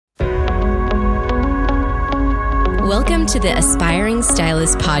Welcome to the Aspiring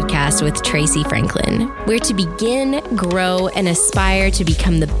Stylist Podcast with Tracy Franklin, where to begin, grow, and aspire to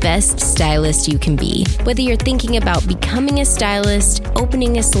become the best stylist you can be. Whether you're thinking about becoming a stylist,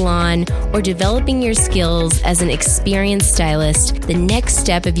 opening a salon, or developing your skills as an experienced stylist, the next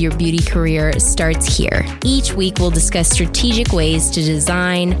step of your beauty career starts here. Each week, we'll discuss strategic ways to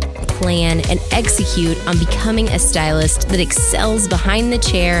design, plan, and execute on becoming a stylist that excels behind the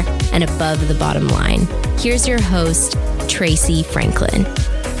chair and above the bottom line. Here's your host, Tracy Franklin.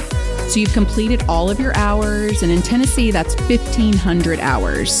 So you've completed all of your hours, and in Tennessee, that's 1,500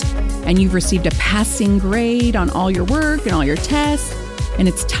 hours. And you've received a passing grade on all your work and all your tests, and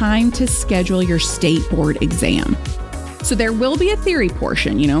it's time to schedule your state board exam. So there will be a theory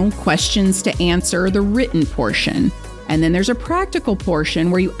portion, questions to answer, the written portion. And then there's a practical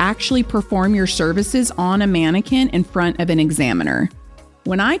portion where you actually perform your services on a mannequin in front of an examiner.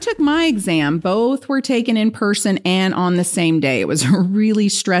 When I took my exam, both were taken in person and on the same day. It was a really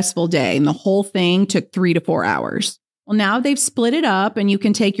stressful day, and the whole thing took 3 to 4 hours. Well, now they've split it up, and you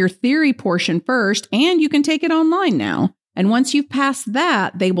can take your theory portion first, and you can take it online now. And once you've passed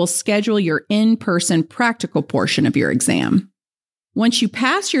that, they will schedule your in-person practical portion of your exam. Once you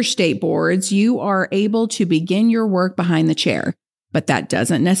pass your state boards, you are able to begin your work behind the chair. But that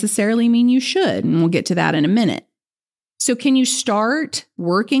doesn't necessarily mean you should, and we'll get to that in a minute. So can you start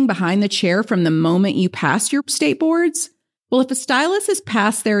working behind the chair from the moment you pass your state boards? Well, if a stylist has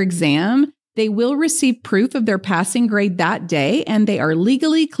passed their exam, they will receive proof of their passing grade that day, and they are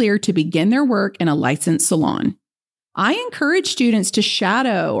legally clear to begin their work in a licensed salon. I encourage students to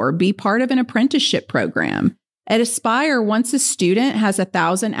shadow or be part of an apprenticeship program. At Aspire, once a student has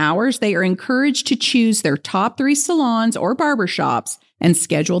 1,000 hours, they are encouraged to choose their top 3 salons or barbershops and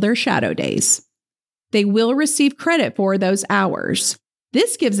schedule their shadow days. They will receive credit for those hours.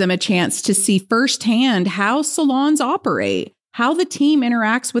 This gives them a chance to see firsthand how salons operate, how the team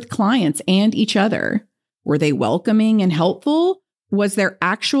interacts with clients and each other. Were they welcoming and helpful? Was there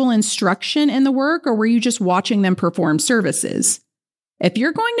actual instruction in the work, or were you just watching them perform services? If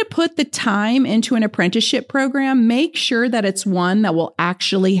you're going to put the time into an apprenticeship program, make sure that it's one that will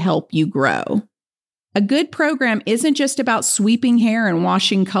actually help you grow. A good program isn't just about sweeping hair and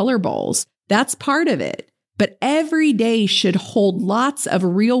washing color bowls. That's part of it. But every day should hold lots of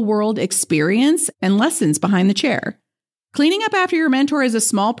real-world experience and lessons behind the chair. Cleaning up after your mentor is a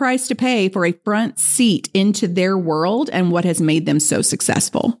small price to pay for a front seat into their world and what has made them so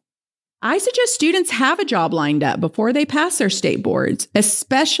successful. I suggest students have a job lined up before they pass their state boards,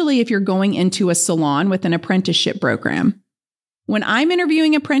 especially if you're going into a salon with an apprenticeship program. When I'm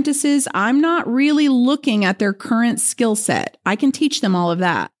interviewing apprentices, I'm not really looking at their current skill set. I can teach them all of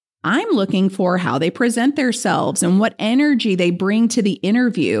that. I'm looking for how they present themselves and what energy they bring to the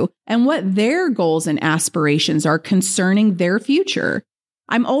interview and what their goals and aspirations are concerning their future.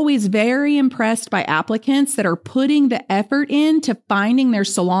 I'm always very impressed by applicants that are putting the effort into finding their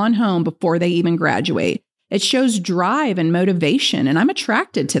salon home before they even graduate. It shows drive and motivation, and I'm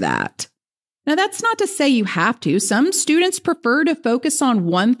attracted to that. Now, that's not to say you have to. Some students prefer to focus on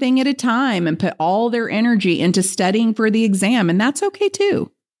one thing at a time and put all their energy into studying for the exam, and that's okay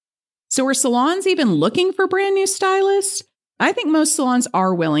too. So are salons even looking for brand new stylists? I think most salons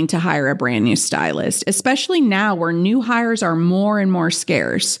are willing to hire a brand new stylist, especially now where new hires are more and more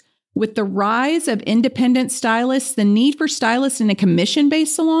scarce. With the rise of independent stylists, the need for stylists in a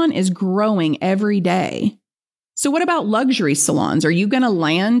commission-based salon is growing every day. So what about luxury salons? Are you going to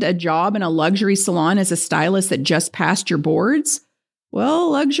land a job in a luxury salon as a stylist that just passed your boards?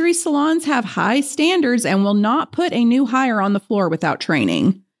 Well, luxury salons have high standards and will not put a new hire on the floor without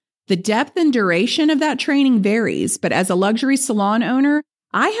training. The depth and duration of that training varies, but as a luxury salon owner,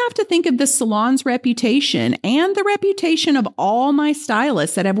 I have to think of the salon's reputation and the reputation of all my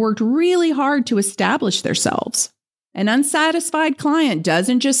stylists that have worked really hard to establish themselves. An unsatisfied client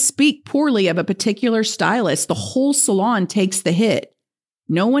doesn't just speak poorly of a particular stylist, the whole salon takes the hit.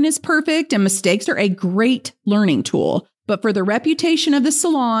 No one is perfect, and mistakes are a great learning tool, but for the reputation of the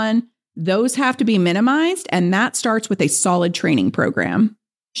salon, those have to be minimized, and that starts with a solid training program.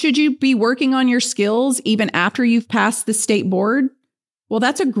 Should you be working on your skills even after you've passed the state board? Well,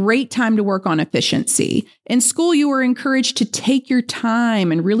 that's a great time to work on efficiency. In school, you are encouraged to take your time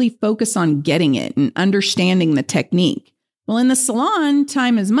and really focus on getting it and understanding the technique. Well, in the salon,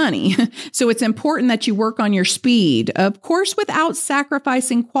 time is money. So it's important that you work on your speed, of course, without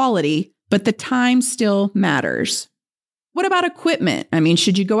sacrificing quality, but the time still matters. What about equipment?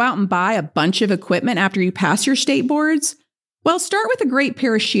 Should you go out and buy a bunch of equipment after you pass your state boards? Well, start with a great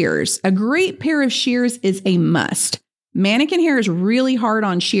pair of shears. A great pair of shears is a must. Mannequin hair is really hard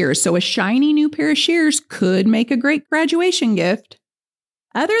on shears, so a shiny new pair of shears could make a great graduation gift.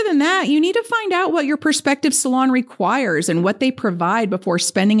 Other than that, you need to find out what your prospective salon requires and what they provide before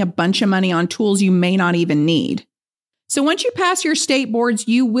spending a bunch of money on tools you may not even need. So once you pass your state boards,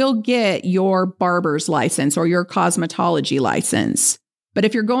 you will get your barber's license or your cosmetology license. But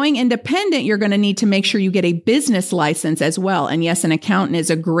if you're going independent, you're going to need to make sure you get a business license as well. And yes, an accountant is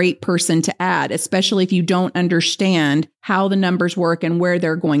a great person to add, especially if you don't understand how the numbers work and where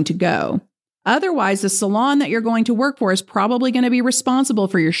they're going to go. Otherwise, the salon that you're going to work for is probably going to be responsible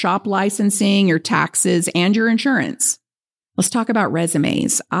for your shop licensing, your taxes, and your insurance. Let's talk about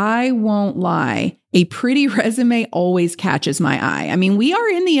resumes. I won't lie. A pretty resume always catches my eye. I mean, we are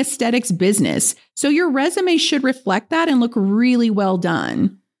in the aesthetics business, so your resume should reflect that and look really well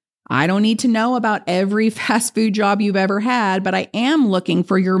done. I don't need to know about every fast food job you've ever had, but I am looking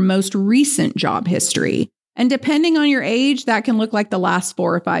for your most recent job history. And depending on your age, that can look like the last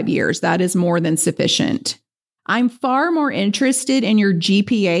 4 or 5 years. That is more than sufficient. I'm far more interested in your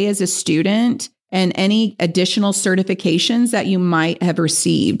GPA as a student and any additional certifications that you might have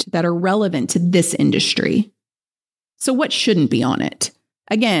received that are relevant to this industry. So what shouldn't be on it?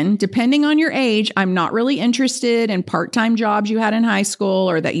 Again, depending on your age, I'm not really interested in part-time jobs you had in high school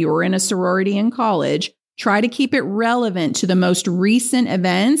or that you were in a sorority in college. Try to keep it relevant to the most recent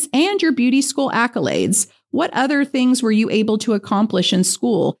events and your beauty school accolades. What other things were you able to accomplish in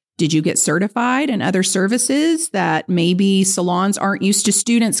school? Did you get certified in other services that maybe salons aren't used to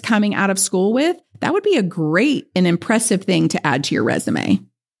students coming out of school with? That would be a great and impressive thing to add to your resume.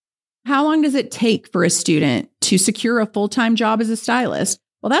 How long does it take for a student to secure a full-time job as a stylist?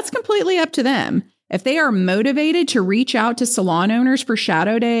 Well, that's completely up to them. If they are motivated to reach out to salon owners for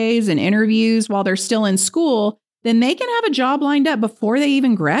shadow days and interviews while they're still in school, then they can have a job lined up before they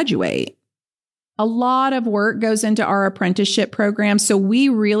even graduate. A lot of work goes into our apprenticeship program, so we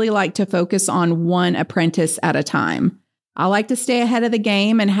really like to focus on one apprentice at a time. I like to stay ahead of the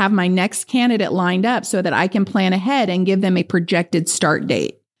game and have my next candidate lined up so that I can plan ahead and give them a projected start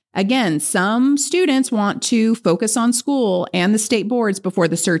date. Again, some students want to focus on school and the state boards before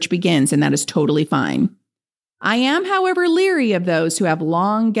the search begins, and that is totally fine. I am, however, leery of those who have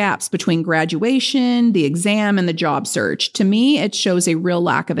long gaps between graduation, the exam, and the job search. To me, it shows a real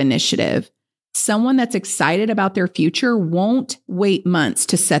lack of initiative. Someone that's excited about their future won't wait months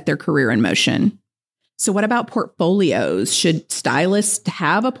to set their career in motion. So what about portfolios? Should stylists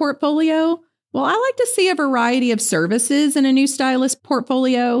have a portfolio? Well, I like to see a variety of services in a new stylist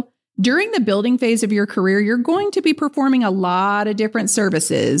portfolio. During the building phase of your career, you're going to be performing a lot of different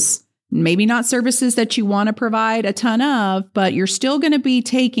services. Maybe not services that you want to provide a ton of, but you're still going to be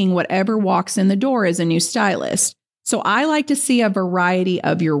taking whatever walks in the door as a new stylist. So I like to see a variety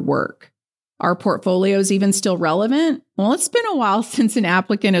of your work. Are portfolios even still relevant? Well, it's been a while since an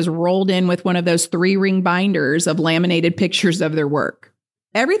applicant has rolled in with one of those 3-ring binders of laminated pictures of their work.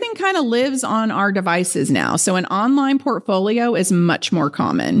 Everything kind of lives on our devices now, so an online portfolio is much more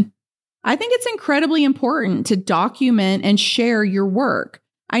common. I think it's incredibly important to document and share your work.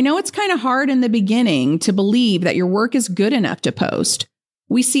 I know it's kind of hard in the beginning to believe that your work is good enough to post.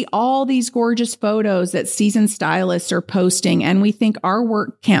 We see all these gorgeous photos that seasoned stylists are posting, and we think our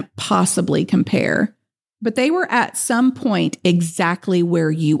work can't possibly compare. But they were at some point exactly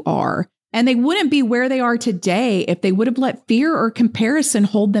where you are, and they wouldn't be where they are today if they would have let fear or comparison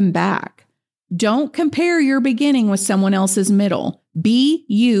hold them back. Don't compare your beginning with someone else's middle. Be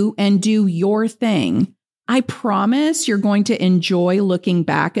you and do your thing. I promise you're going to enjoy looking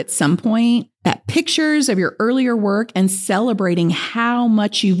back at some point at pictures of your earlier work and celebrating how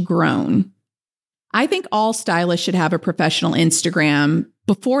much you've grown. I think all stylists should have a professional Instagram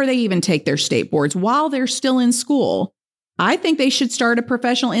before they even take their state boards while they're still in school. I think they should start a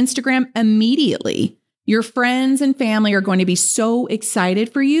professional Instagram immediately. Your friends and family are going to be so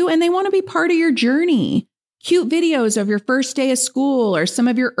excited for you and they want to be part of your journey. Cute videos of your first day of school or some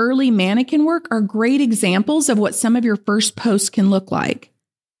of your early mannequin work are great examples of what some of your first posts can look like.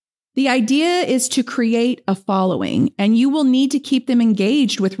 The idea is to create a following, and you will need to keep them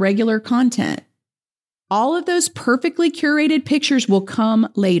engaged with regular content. All of those perfectly curated pictures will come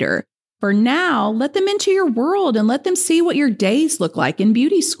later. For now, let them into your world and let them see what your days look like in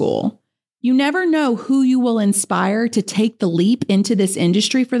beauty school. You never know who you will inspire to take the leap into this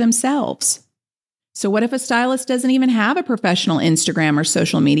industry for themselves. So what if a stylist doesn't even have a professional Instagram or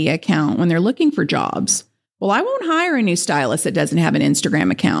social media account when they're looking for jobs? Well, I won't hire a new stylist that doesn't have an Instagram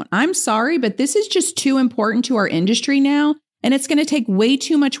account. I'm sorry, but this is just too important to our industry now, and it's going to take way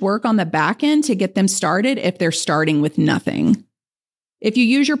too much work on the back end to get them started if they're starting with nothing. If you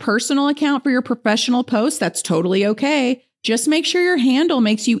use your personal account for your professional posts, that's totally okay. Just make sure your handle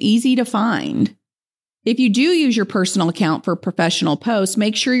makes you easy to find. If you do use your personal account for professional posts,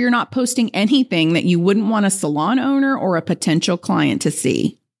 make sure you're not posting anything that you wouldn't want a salon owner or a potential client to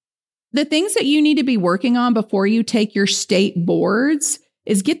see. The things that you need to be working on before you take your state boards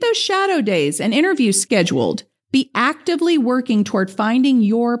is get those shadow days and interviews scheduled. Be actively working toward finding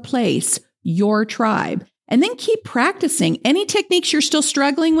your place, your tribe, and then keep practicing. Any techniques you're still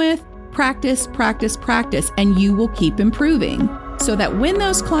struggling with, practice, practice, practice, and you will keep improving so that when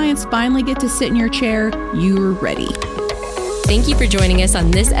those clients finally get to sit in your chair, you're ready. Thank you for joining us on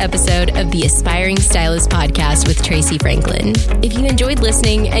this episode of the Aspiring Stylist Podcast with Tracy Franklin. If you enjoyed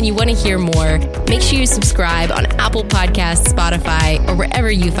listening and you want to hear more, make sure you subscribe on Apple Podcasts, Spotify, or wherever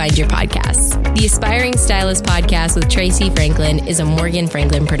you find your podcasts. The Aspiring Stylist Podcast with Tracy Franklin is a Morgan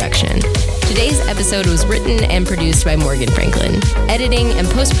Franklin production. Today's episode was written and produced by Morgan Franklin. Editing and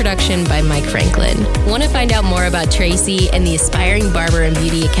post-production by Mike Franklin. Want to find out more about Tracy and the Aspiring Barber and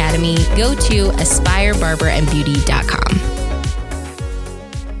Beauty Academy? Go to aspirebarberandbeauty.com.